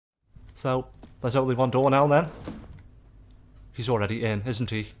So, there's only one door now then. He's already in, isn't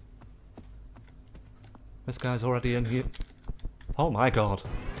he? This guy's already in here. Oh my god.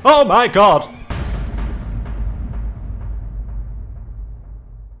 Oh my god!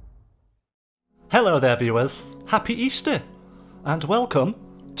 Hello there viewers, happy Easter! And welcome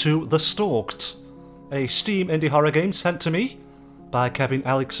to The Stalked, a Steam indie horror game sent to me by Kevin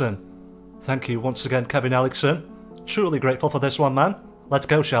Ellickson. Thank you once again, Kevin Ellickson. Truly grateful for this one, man. Let's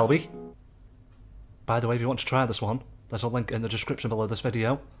go, shall we? By the way, if you want to try this one, there's a link in the description below this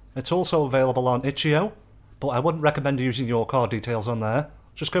video. It's also available on itch.io, but I wouldn't recommend using your card details on there.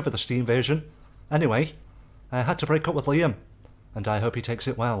 Just go for the Steam version. Anyway, I had to break up with Liam, and I hope he takes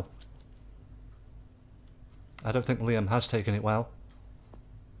it well. I don't think Liam has taken it well.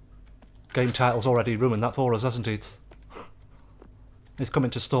 Game title's already ruined that for us, hasn't it? He's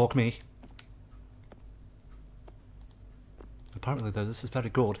coming to stalk me. Apparently though, this is very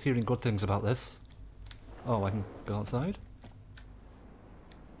good. Hearing good things about this. Oh, I can go outside?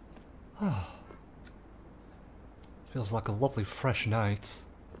 Feels like a lovely fresh night.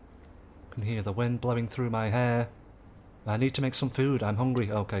 Can hear the wind blowing through my hair. I need to make some food. I'm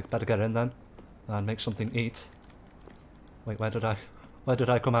hungry. Okay, better get in then. And make something eat. Wait, where did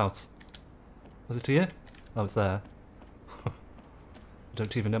I come out? Was it here? Oh, it's there. I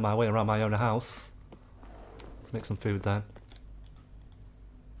don't even know my way around my own house. Let's make some food then.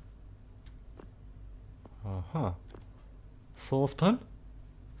 Saucepan.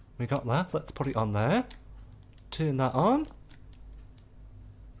 We got that. Let's put it on there. Turn that on.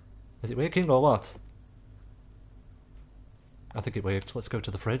 Is it working or what? I think it worked. Let's go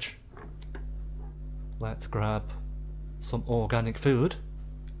to the fridge. Let's grab some organic food.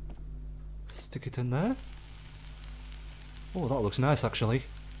 Stick it in there. Oh, that looks nice actually.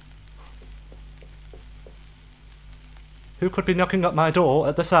 Who could be knocking at my door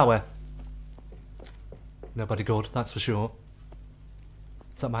at this hour? Nobody good, that's for sure.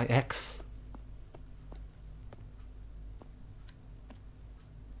 Is that my ex?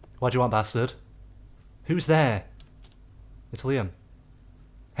 What do you want, bastard? Who's there? It's Liam.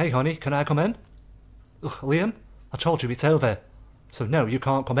 Hey honey, can I come in? Ugh, Liam, I told you it's over. So no, you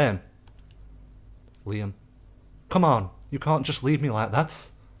can't come in. Liam. Come on, you can't just leave me like that.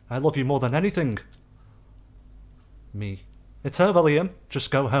 I love you more than anything. Me. It's over, Liam.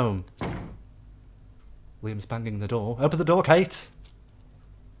 Just go home. Liam's banging the door. Open the door, Kate!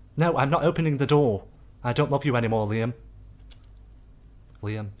 No, I'm not opening the door. I don't love you anymore, Liam.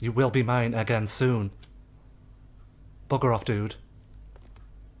 Liam, you will be mine again soon. Bugger off, dude.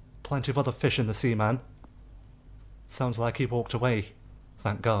 Plenty of other fish in the sea, man. Sounds like he walked away.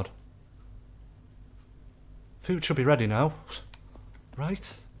 Thank God. Food should be ready now.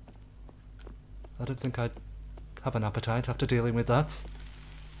 Right? I don't think I'd have an appetite after dealing with that.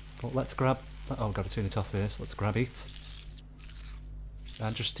 But let's grab... Oh, I've got to turn it off first. Let's grab it.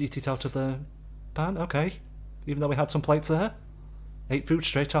 And just eat it out of the pan. Okay. Even though we had some plates there. Ate food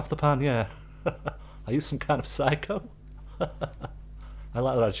straight off the pan, yeah. Are you some kind of psycho? I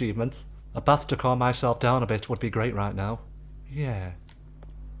like that achievement. A bath to calm myself down a bit would be great right now. Yeah.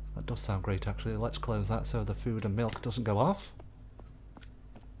 That does sound great actually. Let's close that so the food and milk doesn't go off.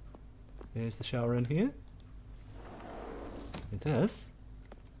 Here's the shower in here. It is.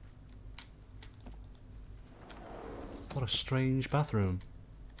 What a strange bathroom.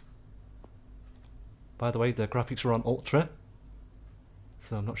 By the way, the graphics are on Ultra.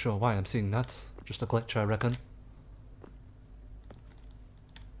 So I'm not sure why I'm seeing that. Just a glitch, I reckon.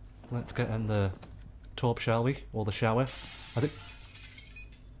 Let's get in the tub, shall we? Or the shower. I think...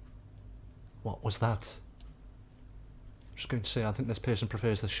 What was that? I'm just going to say I think this person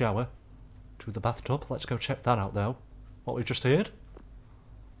prefers the shower to the bathtub. Let's go check that out though. What we just heard.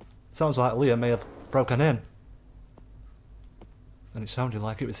 Sounds like Liam may have broken in. And it sounded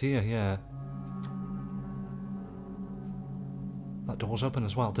like it was here, yeah. That door's open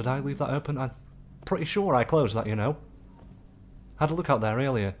as well. Did I leave that open? I'm pretty sure I closed that, you know. Had a look out there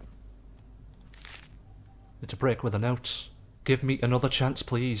earlier. It's a brick with a note. Give me another chance,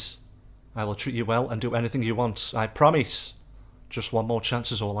 please. I will treat you well and do anything you want. I promise. Just one more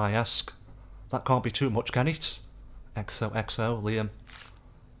chance is all I ask. That can't be too much, can it? XOXO, Liam.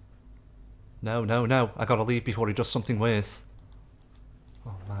 No, no, no. I gotta leave before he does something worse.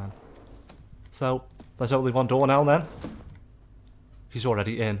 Oh, man. So, there's only one door now, then? He's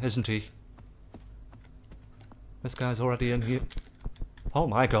already in, isn't he? This guy's already in here. Oh,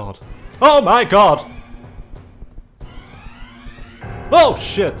 my God. Oh, my God! Oh,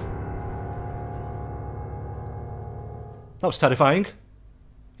 shit! That was terrifying.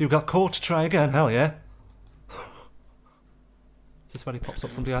 You got caught, try again, hell yeah. Just when he pops up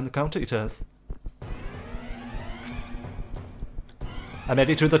from behind the counter, he turns. I made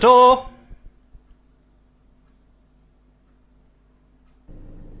it through the door!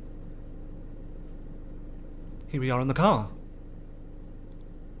 Here we are in the car.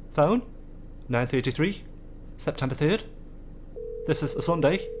 Phone? 9:33, September 3rd. This is a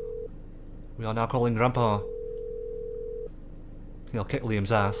Sunday. We are now calling Grandpa. He'll kick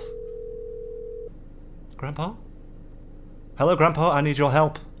Liam's ass. Grandpa? Hello, Grandpa, I need your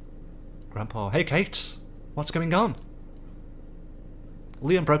help. Grandpa, hey Kate, what's going on?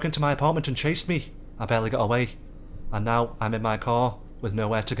 Liam broke into my apartment and chased me. I barely got away. And now I'm in my car with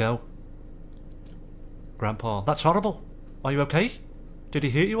nowhere to go. Grandpa, that's horrible. Are you okay? Did he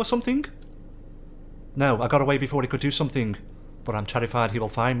hurt you or something? No, I got away before he could do something. But I'm terrified he will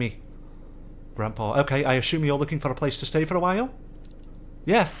find me. Grandpa, okay, I assume you're looking for a place to stay for a while?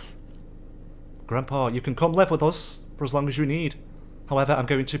 Yes. Grandpa, you can come live with us for as long as you need. However, I'm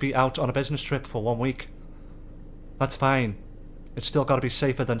going to be out on a business trip for 1 week. That's fine. It's still got to be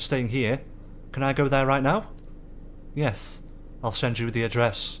safer than staying here. Can I go there right now? Yes. I'll send you the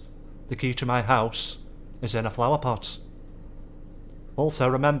address. The key to my house is in a flower pot. Also,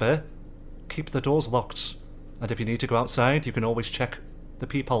 remember, keep the doors locked. And if you need to go outside, you can always check the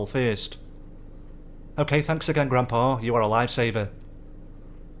peephole first. Okay, thanks again, Grandpa. You are a lifesaver.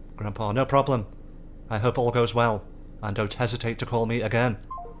 Grandpa, no problem. I hope all goes well. And don't hesitate to call me again.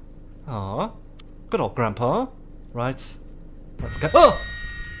 Ah, good old Grandpa. Right. Let's go. Oh!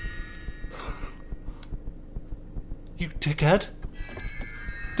 You dickhead.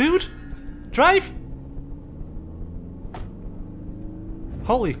 Dude! Drive!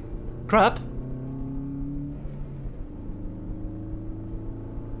 Holy crap.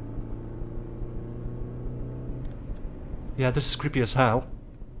 Yeah, this is creepy as hell.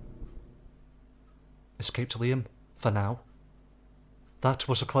 Escaped Liam, for now. That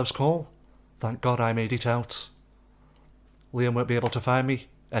was a close call. Thank God I made it out. Liam won't be able to find me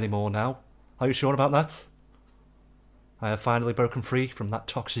anymore now. Are you sure about that? I have finally broken free from that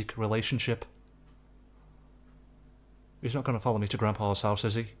toxic relationship. He's not going to follow me to Grandpa's house,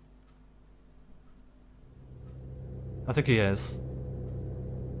 is he? I think he is.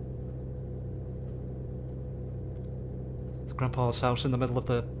 Is Grandpa's house in the middle of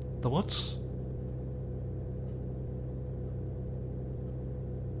the woods?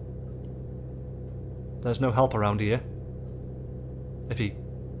 There's no help around here. If he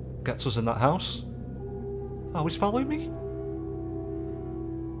gets us in that house. Oh, he's following me?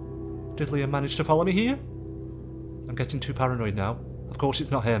 Did Liam manage to follow me here? I'm getting too paranoid now. Of course it's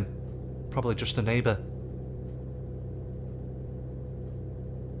not him. Probably just a neighbour.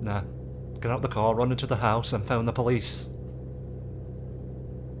 Nah. Get out the car, run into the house and phone the police.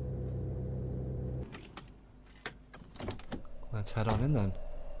 Let's head on in then.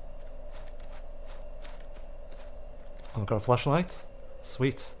 Oh, I've got a flashlight?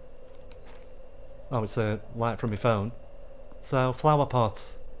 Sweet. Oh, it's a light from my phone. So, flower pot.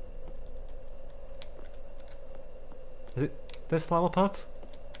 Is it this flower pot?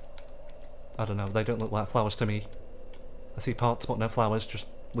 I don't know, they don't look like flowers to me. I see pots but no flowers, just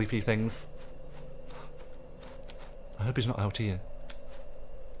leafy things. I hope he's not out here.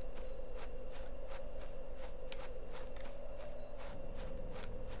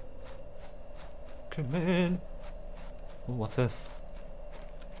 Come in! Oh, what's this?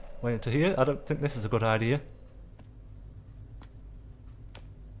 Way into here? I don't think this is a good idea.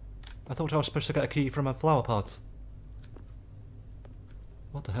 I thought I was supposed to get a key from a flower pot.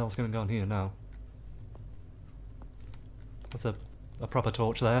 What the hell's going on here now? There's a proper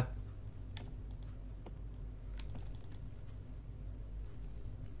torch there.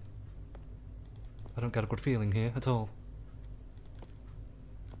 I don't get a good feeling here at all.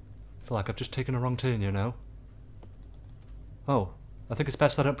 I feel like I've just taken a wrong turn here now. Oh, I think it's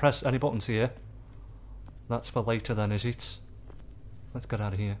best I don't press any buttons here. That's for later then, is it? Let's get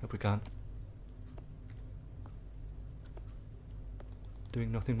out of here if we can.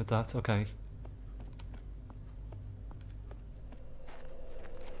 Doing nothing with that, okay.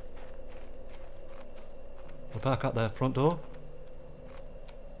 We're back at the front door.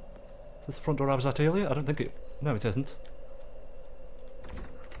 Is this the front door I was at earlier? I don't think it... No, it isn't.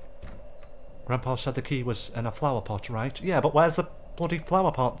 Grandpa said the key was in a flower pot, right? Yeah, but where's the bloody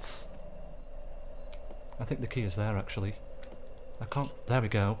flower pots? I think the key is there, actually. I can't... There we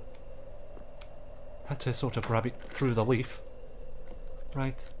go. Had to sort of grab it through the leaf.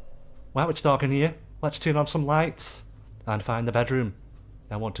 Right. Wow, it's dark in here. Let's turn on some lights and find the bedroom.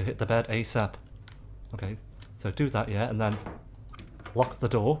 I want to hit the bed ASAP. Okay, so do that, yeah, and then lock the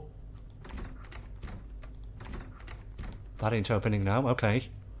door. That ain't opening now, okay.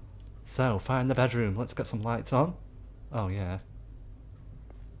 So, find the bedroom. Let's get some lights on. Oh, yeah.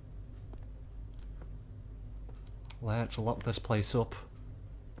 Let's lock this place up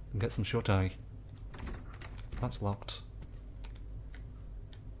and get some shut-eye. That's locked.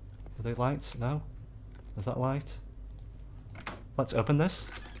 Are they lights? No? Is that light? Let's open this.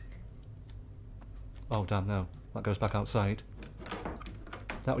 Oh, damn, no. That goes back outside.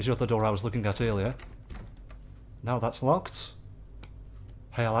 That was the other door I was looking at earlier. Now that's locked.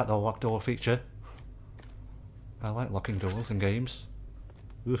 Hey, I like the locked door feature. I like locking doors in games.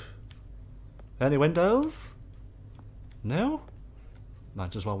 Oof. Any windows? No?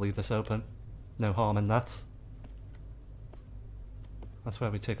 Might as well leave this open. No harm in that. That's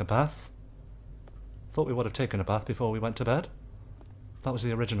where we take a bath. Thought we would have taken a bath before we went to bed. That was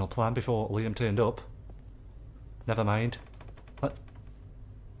the original plan before Liam turned up. Never mind. What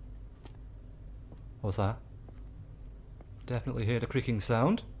was that? Definitely heard a creaking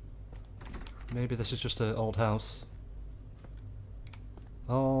sound. Maybe this is just an old house.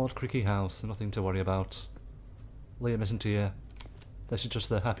 Old creaky house, nothing to worry about. Liam isn't here. This is just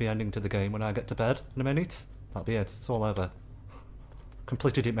the happy ending to the game when I get to bed in a minute. That'll be it, it's all over.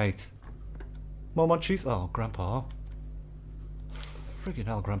 Completed it, mate. More munchies? Oh, Grandpa. Friggin'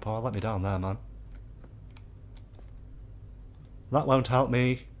 hell, Grandpa, let me down there, man. That won't help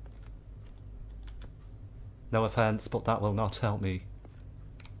me. No offence, but that will not help me.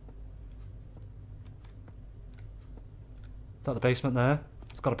 Is that the basement there?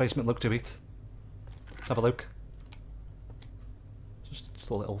 It's got a basement look to it. Let's have a look. Just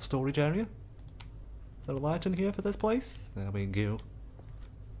a little storage area. Is there a light in here for this place? There we go.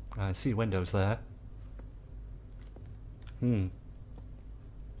 I see windows there. Why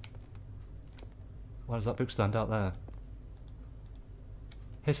does that book stand out there?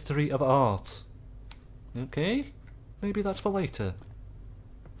 History of art. Okay, maybe that's for later.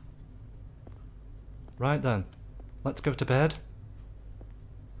 Right then, let's go to bed.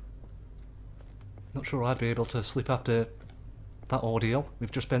 Not sure I'd be able to sleep after that ordeal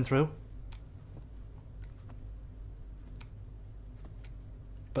we've just been through.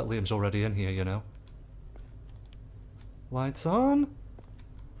 Bet Liam's already in here, you know. Lights on.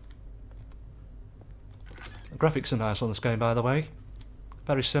 The graphics are nice on this game, by the way.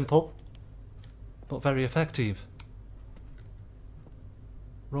 Very simple, but very effective.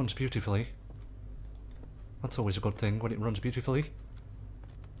 Runs beautifully. That's always a good thing when it runs beautifully.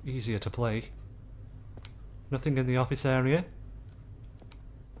 Easier to play. Nothing in the office area.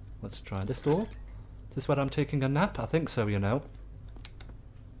 Let's try this door. Is this where I'm taking a nap? I think so, you know.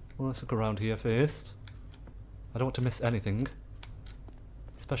 Well, let's look around here first. I don't want to miss anything.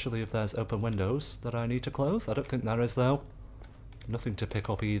 Especially if there's open windows that I need to close. I don't think there is, though. Nothing to pick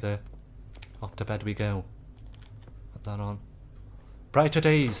up either. Off to bed we go. Put that on. Brighter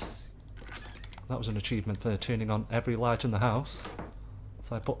days! That was an achievement for turning on every light in the house.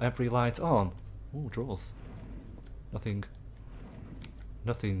 So I put every light on. Ooh, drawers. Nothing.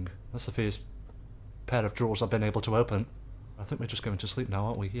 Nothing. That's the first pair of drawers I've been able to open. I think we're just going to sleep now,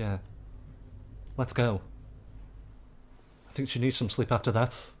 aren't we? Yeah. Let's go. I think she needs some sleep after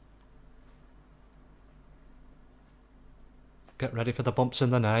that. Get ready for the bumps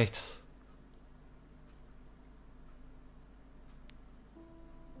in the night.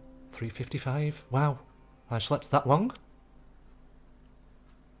 $3:55. Wow. I slept that long?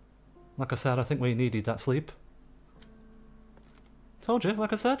 Like I said, I think we needed that sleep. Told you,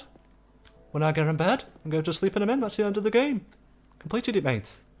 like I said. When I get in bed and go to sleep in a minute, that's the end of the game. Completed it, mate.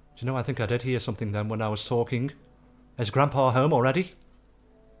 Do you know, I think I did hear something then when I was talking. Is Grandpa home already?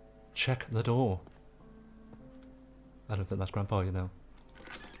 Check the door. I don't think that's Grandpa, you know.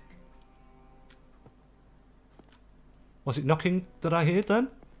 Was it knocking that I heard then?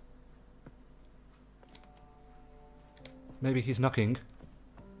 Maybe he's knocking.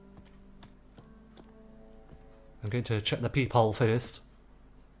 I'm going to check the peephole first.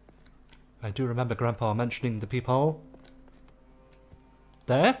 I do remember Grandpa mentioning the peephole.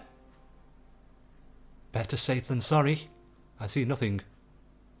 There? Better safe than sorry. I see nothing.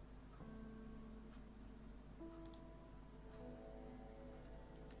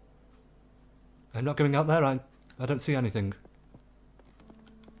 I'm not going out there, I don't see anything.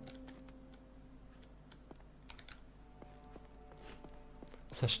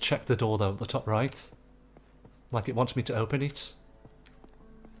 It says check the door though at the top right. Like it wants me to open it.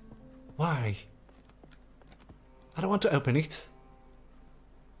 Why? I don't want to open it.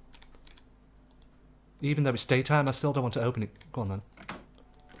 Even though it's daytime, I still don't want to open it. Go on then.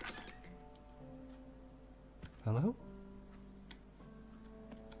 Hello?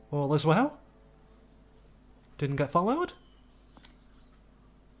 All is well? Didn't get followed?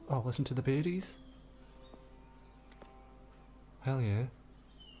 Oh, listen to the birdies. Hell yeah.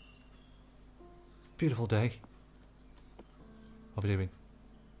 Beautiful day. What are we doing?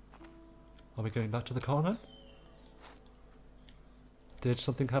 Are we going back to the car then? Did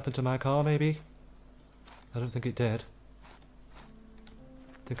something happen to my car, maybe? I don't think it did.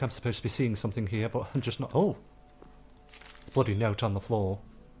 I think I'm supposed to be seeing something here, but I'm just not. Oh! Bloody note on the floor.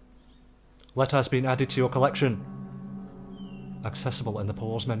 Letter has been added to your collection. Accessible in the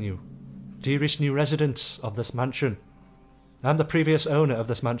pause menu. Dearest new residents of this mansion. I'm the previous owner of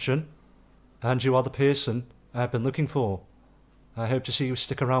this mansion, and you are the person I've been looking for. I hope to see you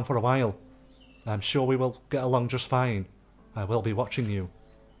stick around for a while. I'm sure we will get along just fine. I will be watching you.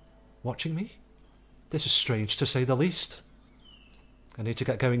 Watching me? This is strange to say the least. I need to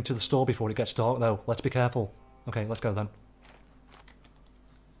get going to the store before it gets dark though. Let's be careful. Okay, let's go then.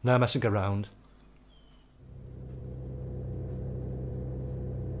 No messing around.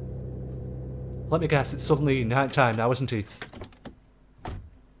 Let me guess, it's suddenly night time now, isn't it?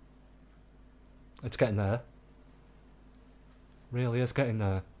 It's getting there. Really is getting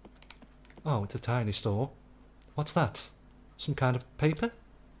there. Oh, it's a tiny store. What's that? Some kind of paper?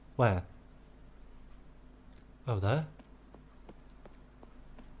 Where? Oh, there?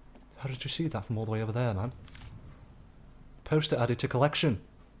 How did you see that from all the way over there, man? Poster added to collection.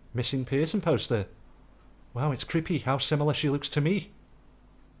 Missing Pearson poster. Wow, it's creepy how similar she looks to me.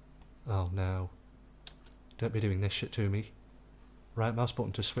 Oh no. Don't be doing this shit to me. Right mouse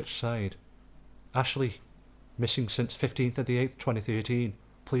button to switch side. Ashley. Missing since 15th of the 8th, 2013.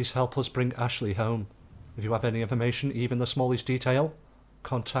 Please help us bring Ashley home. If you have any information, even the smallest detail,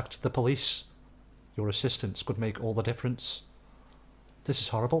 contact the police. Your assistance could make all the difference. This is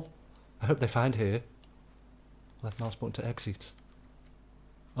horrible. I hope they find her. Left mouse button to exit.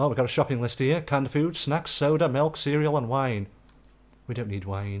 Oh, we've got a shopping list here. Canned food, snacks, soda, milk, cereal and wine. We don't need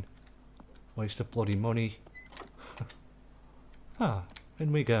wine. Waste of bloody money. Ah,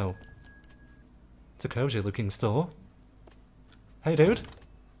 in we go. It's a cosy looking store. Hey dude.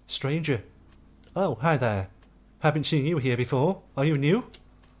 Stranger. Oh, hi there. Haven't seen you here before. Are you new?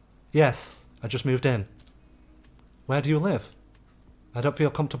 Yes, I just moved in. Where do you live? I don't feel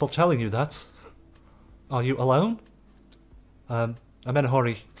comfortable telling you that. Are you alone? I'm in a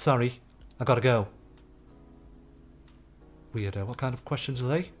hurry. Sorry. I gotta go. Weirdo. What kind of questions are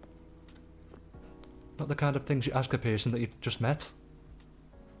they? Not the kind of things you ask a person that you've just met.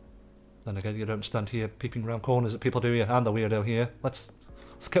 Then again, you don't stand here peeping around corners at people, do you? I'm the weirdo here. Let's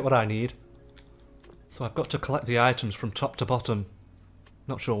get what I need. So I've got to collect the items from top to bottom.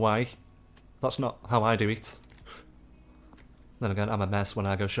 Not sure why. That's not how I do it. Then again, I'm a mess when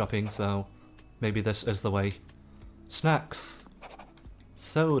I go shopping, so maybe this is the way. Snacks.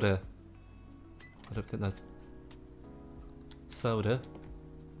 Soda. I don't think that's... Soda.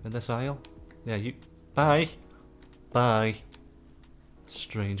 In this aisle? Yeah, you... Bye! Bye.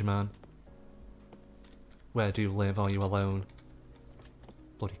 Strange man. Where do you live? Are you alone?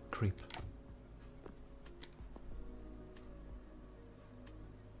 Bloody creep.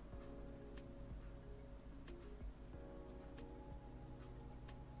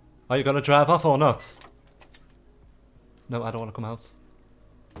 Are you gonna drive off or not? No, I don't want to come out.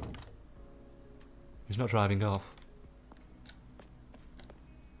 He's not driving off.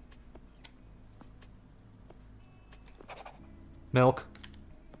 Milk.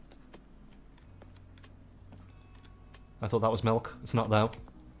 I thought that was milk. It's not though.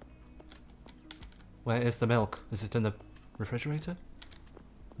 Where is the milk? Is it in the refrigerator?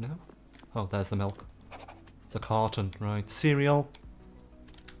 No? Oh, there's the milk. It's a carton, right. Cereal.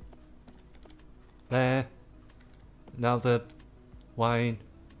 There. Now the wine.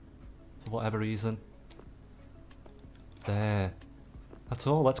 For whatever reason. There. That's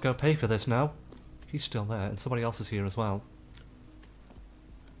all. Let's go pay for this now. He's still there, and somebody else is here as well.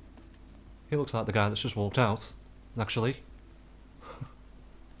 He looks like the guy that's just walked out, actually.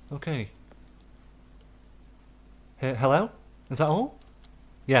 Okay. Hey, hello? Is that all?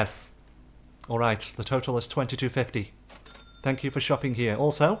 Yes. Alright, the total is $22.50. Thank you for shopping here.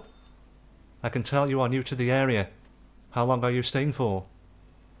 Also, I can tell you are new to the area. How long are you staying for?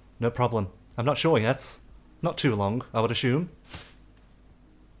 No problem. I'm not sure yet. Not too long, I would assume.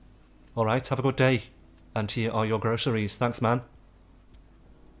 Alright, have a good day. And here are your groceries. Thanks, man.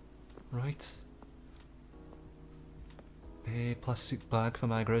 Right. A plastic bag for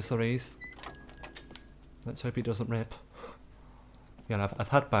my groceries. Let's hope he doesn't rip. Yeah, I've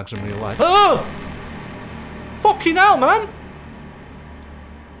had bags in real life. Oh! Fucking hell, man!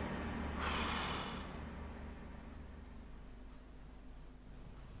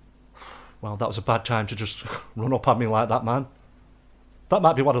 Well, that was a bad time to just run up at me like that, man. That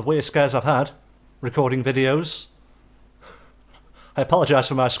might be one of the worst scares I've had. Recording videos. I apologise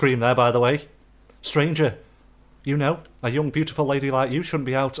for my scream there, by the way. Stranger, you know, a young beautiful lady like you shouldn't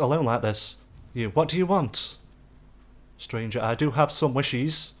be out alone like this. You, what do you want? Stranger, I do have some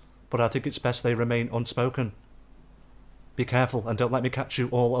wishes, but I think it's best they remain unspoken. Be careful and don't let me catch you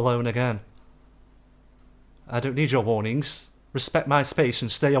all alone again. I don't need your warnings. Respect my space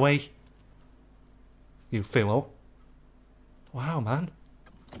and stay away. You fool. Wow, man.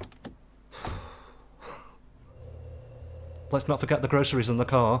 Let's not forget the groceries in the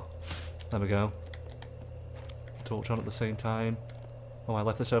car. There we go. Torch on at the same time. Oh, I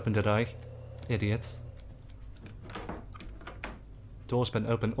left this open, did I? Idiot. Door's been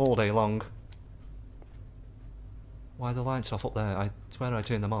open all day long. Why are the lights off up there? I swear I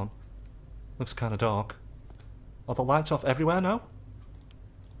turned them on. Looks kind of dark. Are the lights off everywhere now?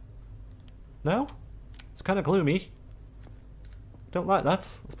 No? It's kind of gloomy. Don't like that.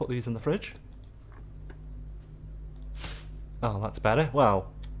 Let's put these in the fridge. Oh, that's better.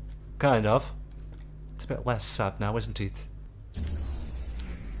 Well, kind of. It's a bit less sad now, isn't it?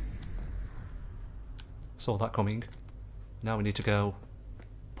 Saw that coming. Now we need to go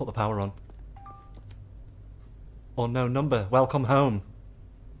put the power on. Unknown number. Welcome home.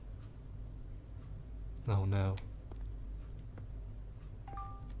 Oh no.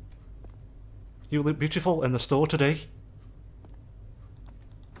 You look beautiful in the store today.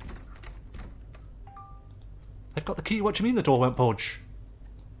 I've got the key. What do you mean the door won't budge?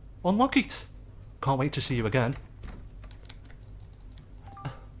 Unlock it. Can't wait to see you again.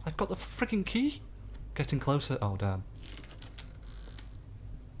 I've got the freaking key. Getting closer. Oh, damn.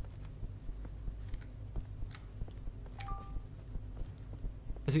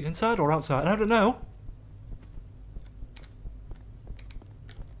 Is he inside or outside? I don't know.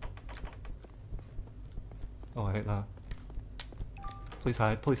 Oh, I hate that. Please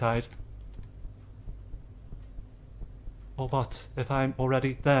hide. Please hide. Or what, if I'm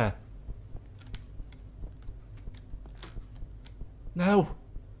already there? No!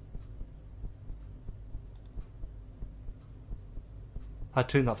 I'd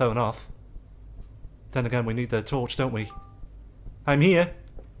turn that phone off. Then again, we need the torch, don't we? I'm here!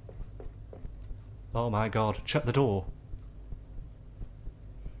 Oh my god, check the door.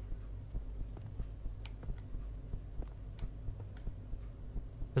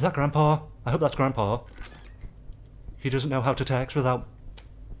 Is that Grandpa? I hope that's Grandpa. He doesn't know how to text without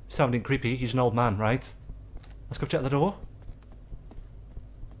sounding creepy. He's an old man, right? Let's go check the door.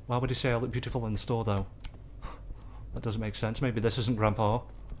 Why would he say I look beautiful in the store, though? That doesn't make sense. Maybe this isn't Grandpa.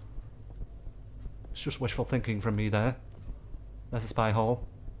 It's just wishful thinking from me there. There's the spy hole.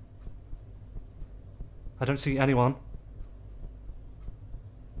 I don't see anyone.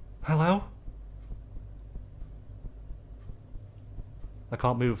 Hello? I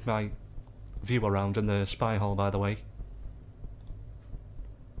can't move my view around in the spy hole, by the way.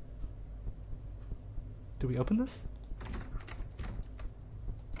 Do we open this?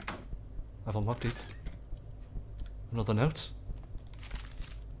 I've unlocked it. Another note.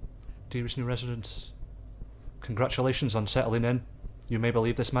 Dearest new residents, congratulations on settling in. You may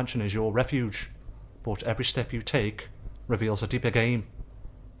believe this mansion is your refuge, but every step you take reveals a deeper game.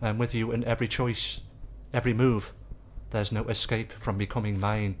 I'm with you in every choice, every move. There's no escape from becoming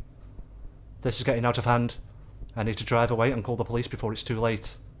mine. This is getting out of hand. I need to drive away and call the police before it's too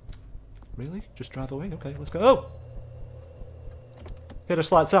late. Really? Just drive away? Okay, let's go. Oh! Heard a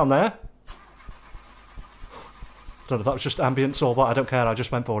slight sound there. Don't know if that was just ambience or what, I don't care, I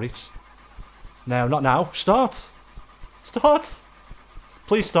just went for it. No, not now. Start! Start!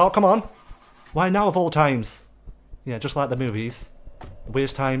 Please start, come on. Why now of all times? Yeah, just like the movies. The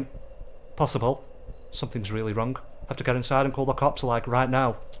worst time possible. Something's really wrong. Have to get inside and call the cops like right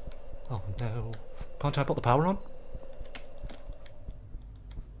now. Oh no. Can't I put the power on?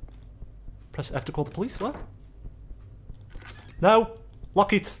 Press F to call the police, what? No!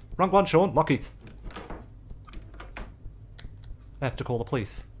 Lock it! Wrong one, Sean, lock it. F to call the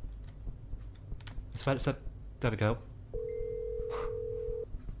police. I swear it said... There we go.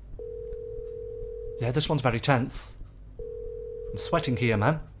 Yeah, this one's very tense. I'm sweating here,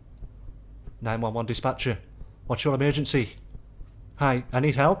 man. 911 dispatcher. What's your emergency? Hi, I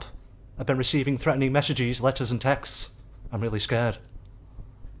need help. I've been receiving threatening messages, letters and texts. I'm really scared.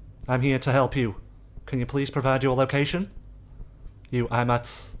 I'm here to help you. Can you please provide your location? I'm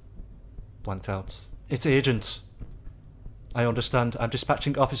at... Blanked out. It's urgent. I understand. I'm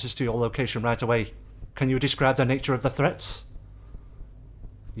dispatching officers to your location right away. Can you describe the nature of the threats?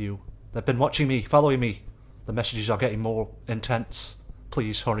 They've been watching me, following me. The messages are getting more intense.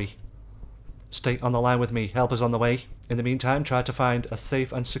 Please hurry. Stay on the line with me. Help is on the way. In the meantime, try to find a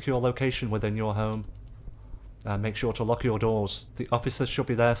safe and secure location within your home. And make sure to lock your doors. The officers should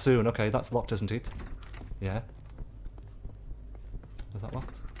be there soon. Okay, that's locked, isn't it? Yeah. Is that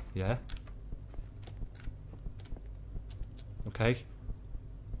locked? Yeah. Okay.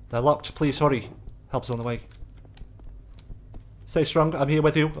 They're locked. Please hurry. Help's on the way. Stay strong. I'm here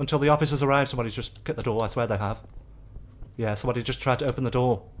with you until the officers arrive. Somebody's just hit the door. I swear they have. Yeah, somebody just tried to open the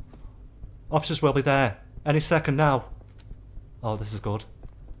door. Officers will be there any second now. Oh, this is good.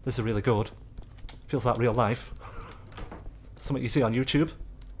 This is really good. Feels like real life. Something you see on YouTube.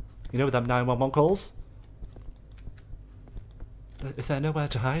 You know, with them 911 calls. Is there nowhere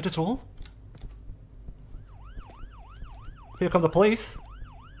to hide at all? Here come the police.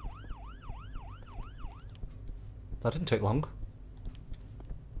 That didn't take long.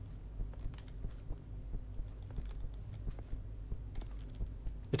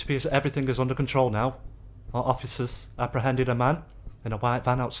 It appears that everything is under control now. Our officers apprehended a man in a white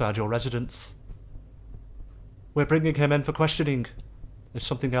van outside your residence. We're bringing him in for questioning. If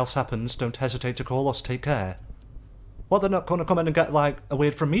something else happens, don't hesitate to call us. Take care. What, they're not going to come in and get, like, a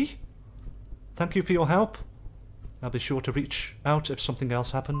word from me? Thank you for your help. I'll be sure to reach out if something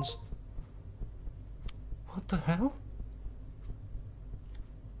else happens. What the hell?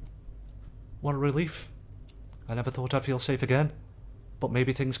 What a relief. I never thought I'd feel safe again. But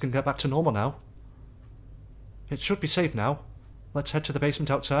maybe things can get back to normal now. It should be safe now. Let's head to the basement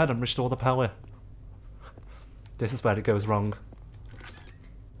outside and restore the power. This is where it goes wrong.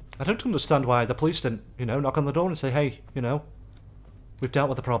 I don't understand why the police didn't, you know, knock on the door and say, hey, you know, we've dealt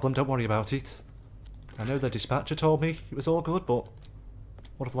with the problem, don't worry about it. I know the dispatcher told me it was all good, but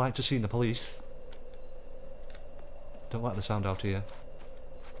would have liked to see the police. Don't like the sound out here.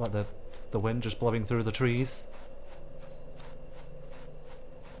 Like the wind just blowing through the trees.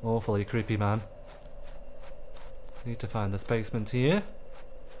 Awfully creepy, man. Need to find this basement here.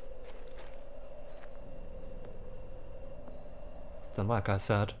 Then, like I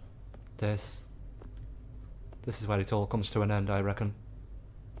said, this is where it all comes to an end, I reckon.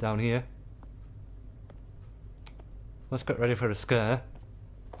 Down here. Let's get ready for a scare.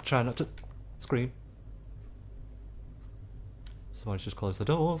 Try not to scream. So let's just close the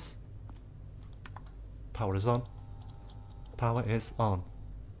doors. Power is on. Power is on.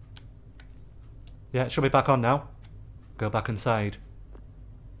 Yeah, it should be back on now. Go back inside.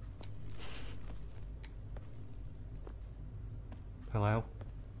 Hello?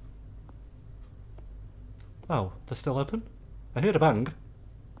 Oh, they're still open? I heard a bang.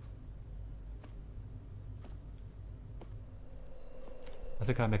 I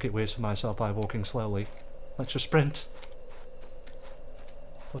think I make it worse for myself by walking slowly. Let's just sprint.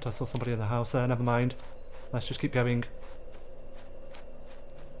 Thought I saw somebody in the house there, never mind. Let's just keep going.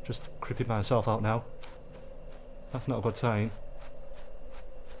 Just creeping myself out now. That's not a good sign.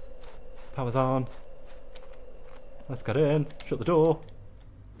 Power's on. Let's get in. Shut the door.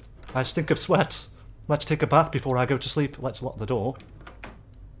 I stink of sweat. Let's take a bath before I go to sleep. Let's lock the door.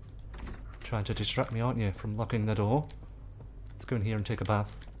 Trying to distract me, aren't you, from locking the door? Let's go in here and take a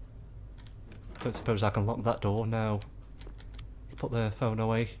bath. Don't suppose I can lock that door? No. Put the phone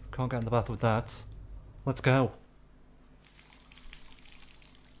away. Can't get in the bath with that. Let's go.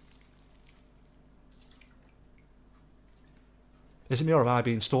 Is it me or am I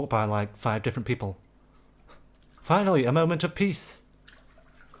being stalked by like 5 different people? Finally, a moment of peace.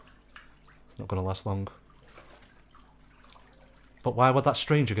 It's not going to last long. But why would that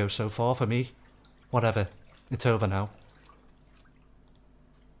stranger go so far for me? Whatever. It's over now.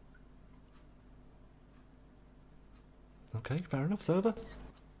 Okay, fair enough, it's over.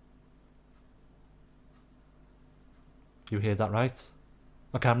 You hear that right?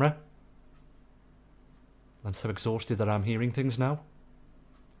 A camera? I'm so exhausted that I'm hearing things now.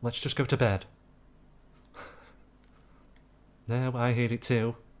 Let's just go to bed. No, I hear it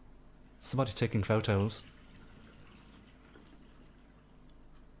too. Somebody's taking photos.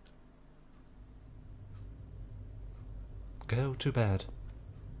 Go to bed.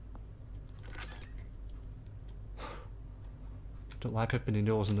 Don't like opening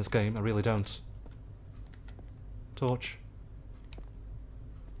doors in this game, I really don't. Torch.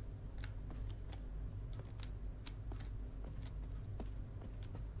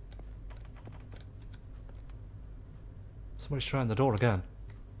 Somebody's trying the door again.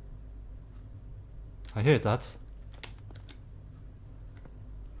 I heard that.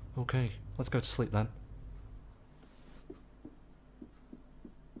 Okay, let's go to sleep then.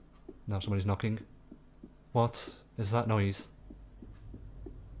 Now somebody's knocking. What is that noise?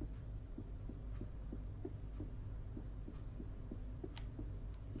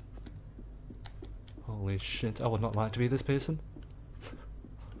 shit, I would not like to be this person.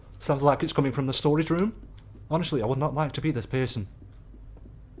 Sounds like it's coming from the storage room. Honestly, I would not like to be this person.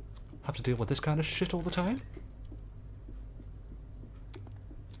 Have to deal with this kind of shit all the time?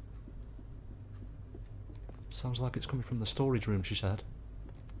 Sounds like it's coming from the storage room, she said.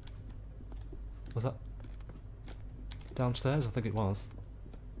 Was that downstairs? I think it was.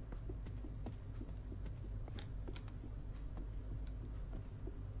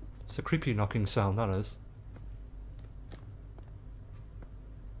 It's a creepy knocking sound, that is.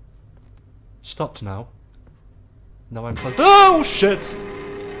 Stopped now. Now I'm close. Oh shit!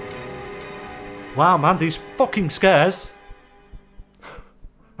 Wow, man, these fucking scares!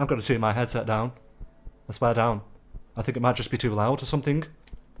 I'm gonna turn my headset down. I swear down. I think it might just be too loud or something.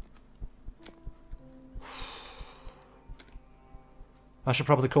 I should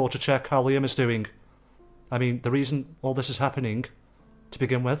probably call to check how Liam is doing. I mean, the reason all this is happening, to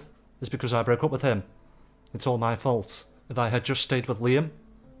begin with, is because I broke up with him. It's all my fault. If I had just stayed with Liam,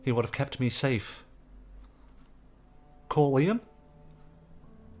 he would have kept me safe. Call Liam?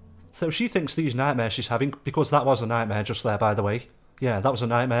 So she thinks these nightmares she's having, because that was a nightmare just there, by the way. Yeah, that was a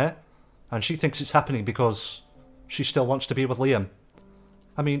nightmare. And she thinks it's happening because she still wants to be with Liam.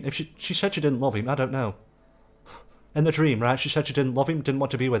 I mean, if she said she didn't love him, I don't know. In the dream, right, she said she didn't love him, didn't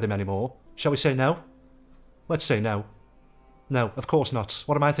want to be with him anymore. Shall we say no? Let's say no. No, of course not.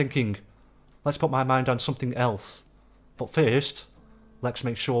 What am I thinking? Let's put my mind on something else. But first, let's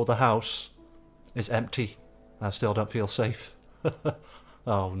make sure the house is empty. I still don't feel safe.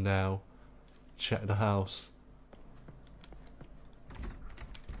 Oh no. Check the house.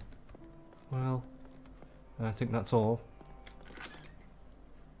 Well, I think that's all.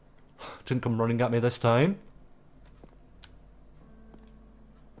 Didn't come running at me this time.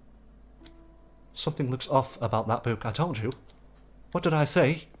 Something looks off about that book, I told you. What did I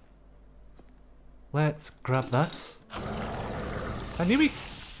say? Let's grab that. I knew it!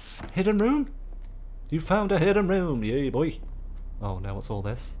 Hidden room? You found a hidden room, yay boy. Oh no, what's all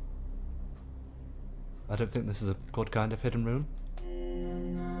this? I don't think this is a good kind of hidden room.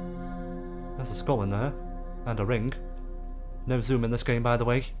 There's a skull in there. And a ring. No zoom in this game, by the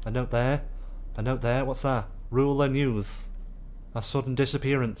way. A note there. A note there, what's that? Ruler news. A sudden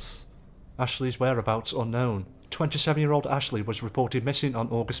disappearance. Ashley's whereabouts unknown. 27-year-old Ashley was reported missing on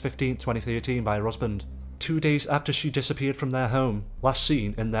August 15, 2013 by her husband. 2 days after she disappeared from their home, last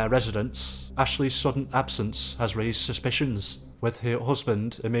seen in their residence, Ashley's sudden absence has raised suspicions, with her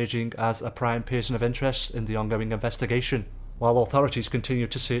husband emerging as a prime person of interest in the ongoing investigation. While authorities continue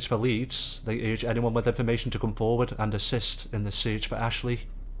to search for leads, they urge anyone with information to come forward and assist in the search for Ashley,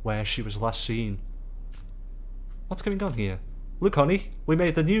 where she was last seen. What's going on here? Look, honey, we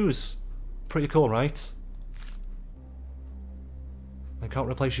made the news! Pretty cool, right? I can't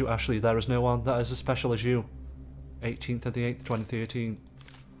replace you, Ashley. There is no one that is as special as you. 18th of the 8th, 2013.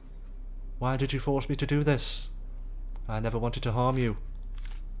 Why did you force me to do this? I never wanted to harm you.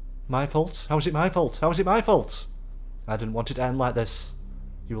 My fault? How is it my fault? How is it my fault? I didn't want it to end like this.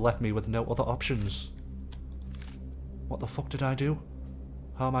 You left me with no other options. What the fuck did I do?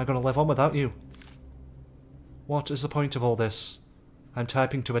 How am I going to live on without you? What is the point of all this? I'm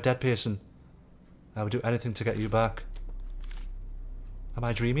typing to a dead person. I would do anything to get you back. Am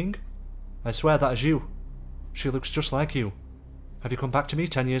I dreaming? I swear that is you. She looks just like you. Have you come back to me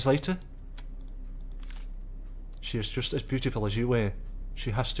 10 years later? She is just as beautiful as you were.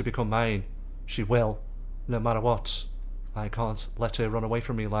 She has to become mine. She will. No matter what. I can't let her run away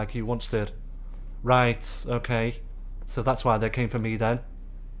from me like you once did. Right, okay. So that's why they came for me then.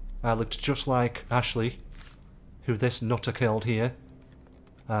 I looked just like Ashley, who this nutter killed here.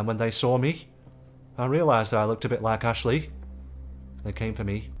 And when they saw me, I realised I looked a bit like Ashley. They came for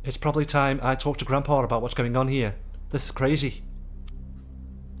me. It's probably time I talk to Grandpa about what's going on here. This is crazy.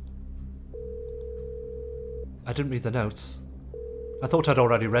 I didn't read the notes. I thought I'd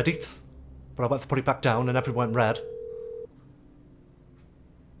already read it, but I went to put it back down and everyone went red.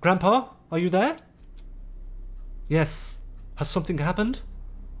 Grandpa, are you there? Yes. Has something happened?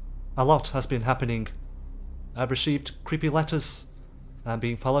 A lot has been happening. I've received creepy letters. I'm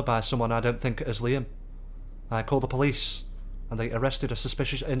being followed by someone I don't think is Liam. I called the police, and they arrested a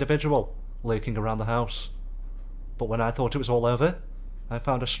suspicious individual lurking around the house. But when I thought it was all over, I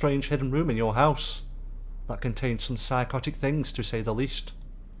found a strange hidden room in your house that contained some psychotic things, to say the least.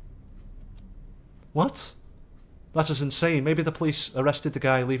 What? That is insane. Maybe the police arrested the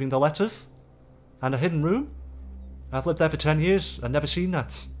guy leaving the letters? And a hidden room? I've lived there for 10 years and never seen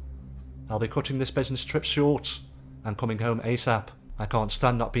that. I'll be cutting this business trip short and coming home ASAP. I can't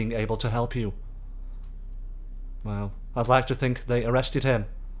stand not being able to help you. Well, I'd like to think they arrested him,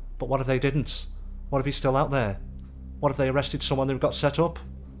 but what if they didn't? What if he's still out there? What if they arrested someone who got set up?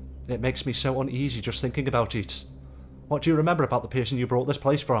 It makes me so uneasy just thinking about it. What do you remember about the person you brought this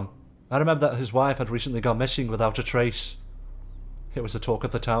place from? I remember that his wife had recently gone missing without a trace. It was the talk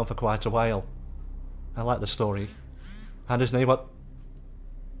of the town for quite a while. I like the story. And his name what?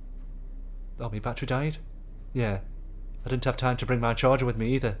 Oh, my battery died? Yeah. I didn't have time to bring my charger with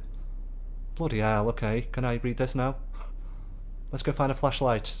me either. Bloody hell, okay. Can I read this now? Let's go find a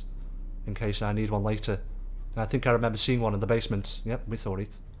flashlight. In case I need one later. I think I remember seeing one in the basement. Yep, we saw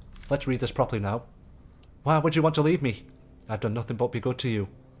it. Let's read this properly now. Why would you want to leave me? I've done nothing but be good to you.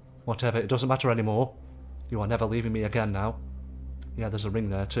 Whatever, it doesn't matter anymore. You are never leaving me again now. Yeah, there's a ring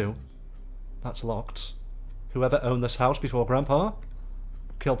there too. That's locked. Whoever owned this house before Grandpa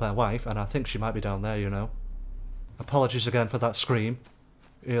killed their wife, and I think she might be down there, you know. Apologies again for that scream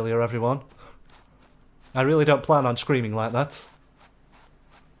earlier, everyone. I really don't plan on screaming like that.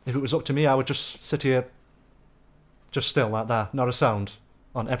 If it was up to me, I would just sit here, just still like that, not a sound,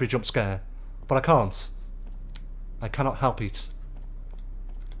 on every jump scare. But I can't. I cannot help it.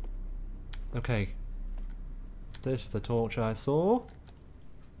 Okay. This is the torch I saw.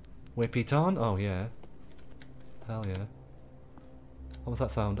 Whip it on. Oh yeah. Hell yeah. What was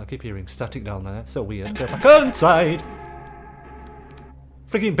that sound? I keep hearing static down there. So weird. Go back inside!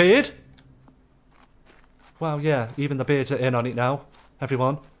 Frigging beard! Wow, yeah. Even the beards are in on it now.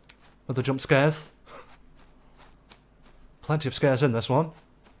 Everyone. With the jump scares. Plenty of scares in this one.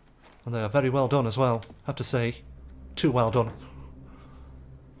 And they are very well done as well, I have to say. Too well done.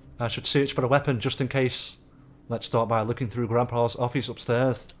 I should search for a weapon just in case. Let's start by looking through Grandpa's office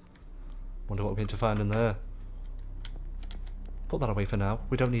upstairs. Wonder what we're going to find in there. Put that away for now.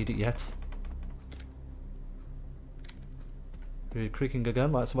 We don't need it yet. We're creaking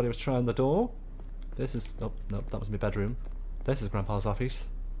again like somebody was trying the door. This is... oh, no, that was my bedroom. This is Grandpa's office.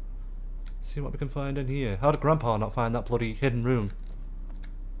 See what we can find in here. How did Grandpa not find that bloody hidden room?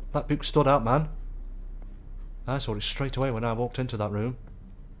 That book stood out, man. I saw it straight away when I walked into that room.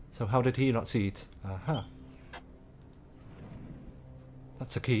 So how did he not see it? Aha.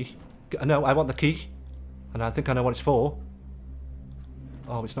 That's a key. No, I want the key. And I think I know what it's for.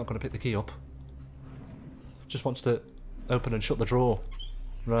 Oh, it's not going to pick the key up. Just wants to open and shut the drawer.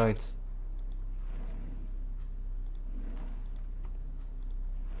 Right.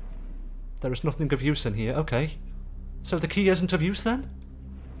 There is nothing of use in here. Okay. So the key isn't of use then?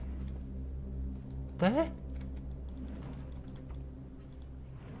 There?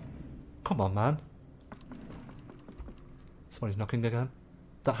 Come on, man. Somebody's knocking again.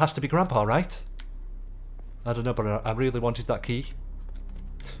 That has to be Grandpa, right? I don't know, but I really wanted that key.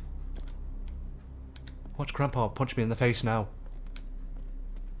 Watch Grandpa punch me in the face now.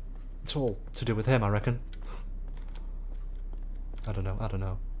 It's all to do with him, I reckon. I don't know, I don't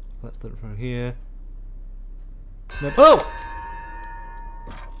know. Let's look through here. No. Oh!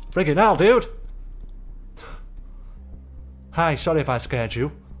 Friggin' hell, dude! Hi, sorry if I scared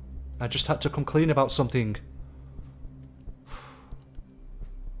you. I just had to come clean about something.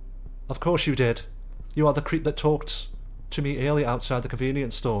 Of course you did. You are the creep that talked to me earlier outside the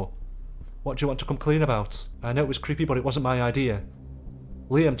convenience store. What do you want to come clean about? I know it was creepy, but it wasn't my idea.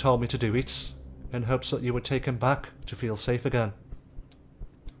 Liam told me to do it, in hopes that you would take him back to feel safe again.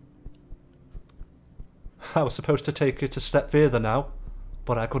 I was supposed to take it a step further now,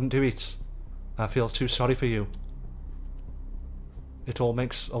 but I couldn't do it. I feel too sorry for you. It all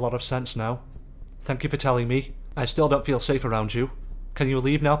makes a lot of sense now. Thank you for telling me. I still don't feel safe around you. Can you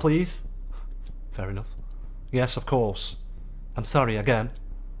leave now, please? Fair enough. Yes, of course. I'm sorry again.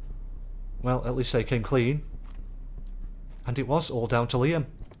 Well, at least they came clean. And it was all down to Liam.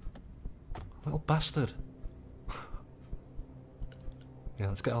 Little bastard. Yeah,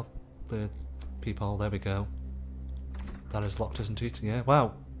 let's get out the peephole. There we go. That is locked, isn't it? Yeah,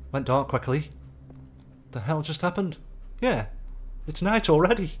 wow. Went dark quickly. The hell just happened? Yeah. It's night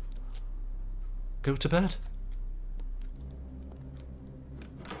already. Go to bed.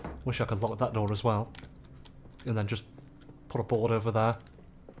 Wish I could lock that door as well. And then just put a board over there.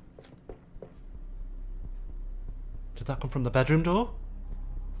 Did that come from the bedroom door?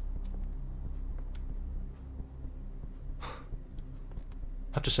 I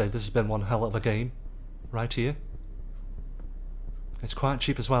have to say, this has been one hell of a game. Right here. It's quite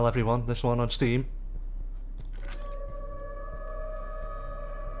cheap as well, everyone. This one on Steam.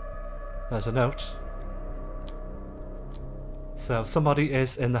 There's a note. So, somebody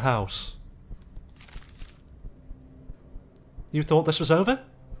is in the house. You thought this was over?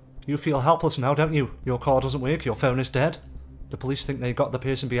 You feel helpless now, don't you? Your car doesn't work, your phone is dead. The police think they got the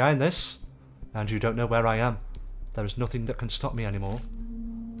person behind this. And you don't know where I am. There is nothing that can stop me anymore.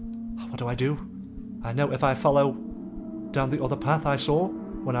 What do I do? I know if I follow down the other path I saw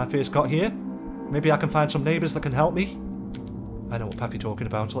when I first got here, maybe I can find some neighbours that can help me. I know what path you're talking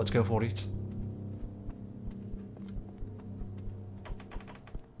about, so let's go for it.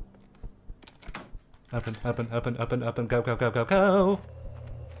 Open, open, open, open, open, go, go, go, go, go!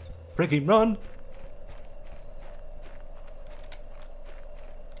 Freaking run!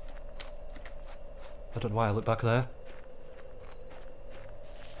 I don't know why I look back there.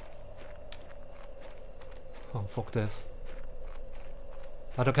 Oh, fuck this.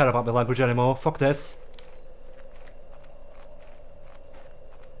 I don't care about my language anymore. Fuck this.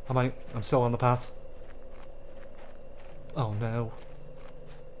 I'm still on the path. Oh no.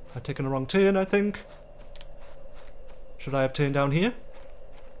 I've taken a wrong turn, I think. Should I have turned down here?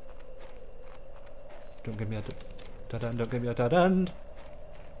 Don't give me a dead end, don't give me a dead end.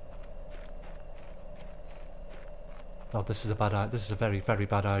 Oh, this is a very, very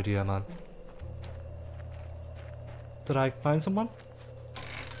bad idea, man. Did I find someone?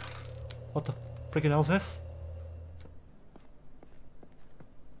 What the freaking hell is this?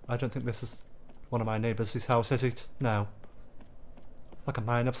 I don't think this is one of my neighbours' house, is it? No. Like a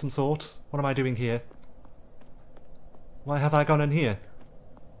mine of some sort? What am I doing here? Why have I gone in here?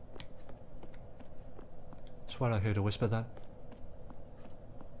 I swear I heard a whisper then.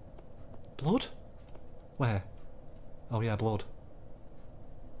 Blood? Where? Oh yeah, blood.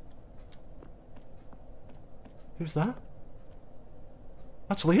 Who's that?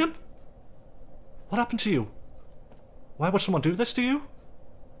 That's Liam? What happened to you? Why would someone do this to you?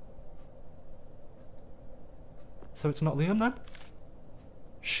 So it's not Liam then?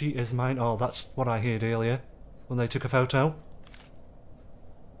 She is mine. Oh, that's what I heard earlier when they took a photo.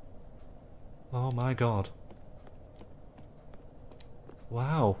 Oh my god.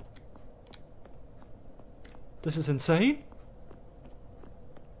 Wow. This is insane.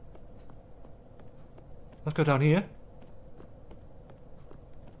 Let's go down here.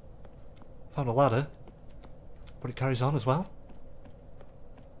 Found a ladder. But it carries on as well.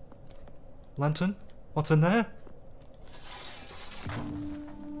 Lantern. What's in there?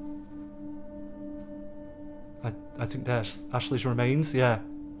 I think there's Ashley's remains, yeah.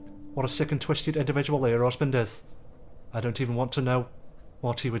 What a sick and twisted individual her husband is. I don't even want to know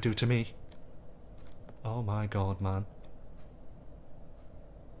what he would do to me. Oh my god, man.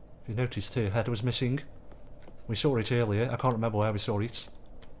 If you noticed, her head was missing. We saw it earlier. I can't remember where we saw it.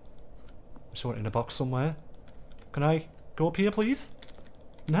 We saw it in a box somewhere. Can I go up here, please?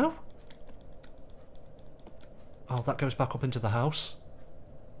 No? Oh, that goes back up into the house.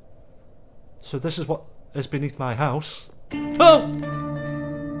 So this is what is beneath my house. Oh!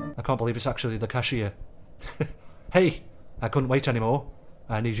 I can't believe it's actually the cashier. Hey! I couldn't wait anymore.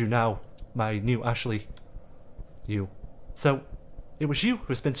 I need you now, my new Ashley. You. So, it was you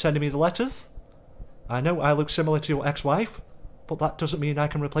who's been sending me the letters? I know I look similar to your ex-wife, but that doesn't mean I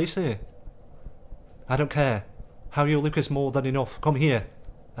can replace her. I don't care. How you look is more than enough. Come here.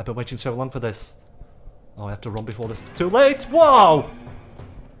 I've been waiting so long for this. Oh, I have to run before this is too late. Whoa!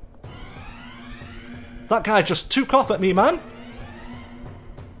 That guy just took off at me, man.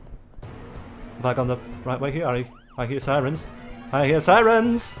 Have I gone the right way here? I hear sirens. I hear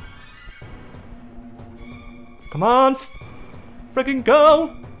sirens. Come on. Friggin'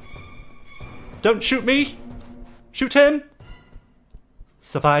 go. Don't shoot me. Shoot him.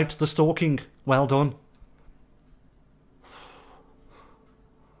 Survived the stalking. Well done.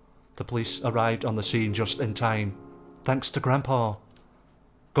 The police arrived on the scene just in time. Thanks to Grandpa.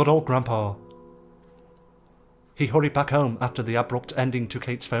 Good old Grandpa. He hurried back home after the abrupt ending to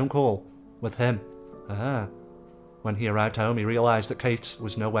Kate's phone call with him. When he arrived home, he realised that Kate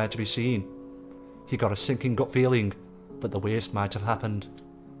was nowhere to be seen. He got a sinking gut feeling that the worst might have happened.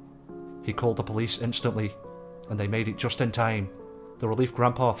 He called the police instantly, and they made it just in time. The relief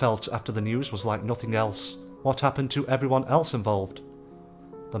Grandpa felt after the news was like nothing else. What happened to everyone else involved?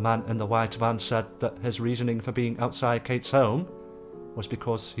 The man in the white van said that his reasoning for being outside Kate's home was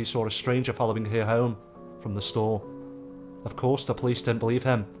because he saw a stranger following her home from the store. Of course, the police didn't believe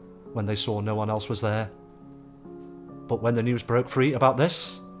him when they saw no one else was there. But when the news broke free about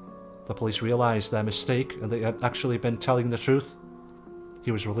this, the police realised their mistake and they had actually been telling the truth.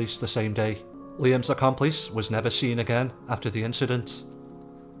 He was released the same day. Liam's accomplice was never seen again after the incident.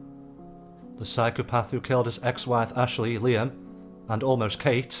 The psychopath who killed his ex-wife Ashley, Liam, and almost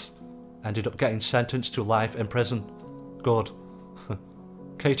Kate, ended up getting sentenced to life in prison. Good.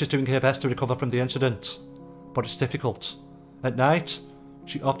 Kate is doing her best to recover from the incident, but it's difficult. At night,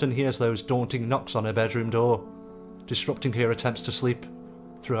 she often hears those daunting knocks on her bedroom door, disrupting her attempts to sleep.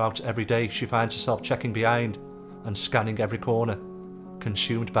 Throughout every day, she finds herself checking behind and scanning every corner,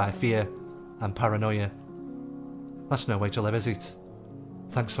 consumed by fear and paranoia. That's no way to live, is it?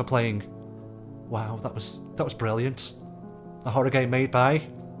 Thanks for playing. Wow, that was brilliant. A horror game made by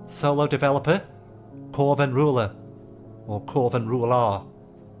solo developer Corvin Ruler, or Corvin Ruler.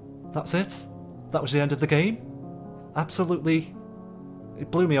 That's it. That was the end of the game. Absolutely,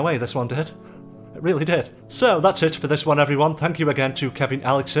 it blew me away, this one did. It really did. So that's it for this one, everyone. Thank you again to Kevin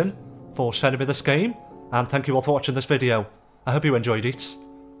Alexson for sending me this game, and thank you all for watching this video. I hope you enjoyed it.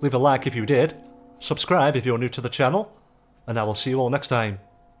 Leave a like if you did, subscribe if you're new to the channel, and I will see you all next time.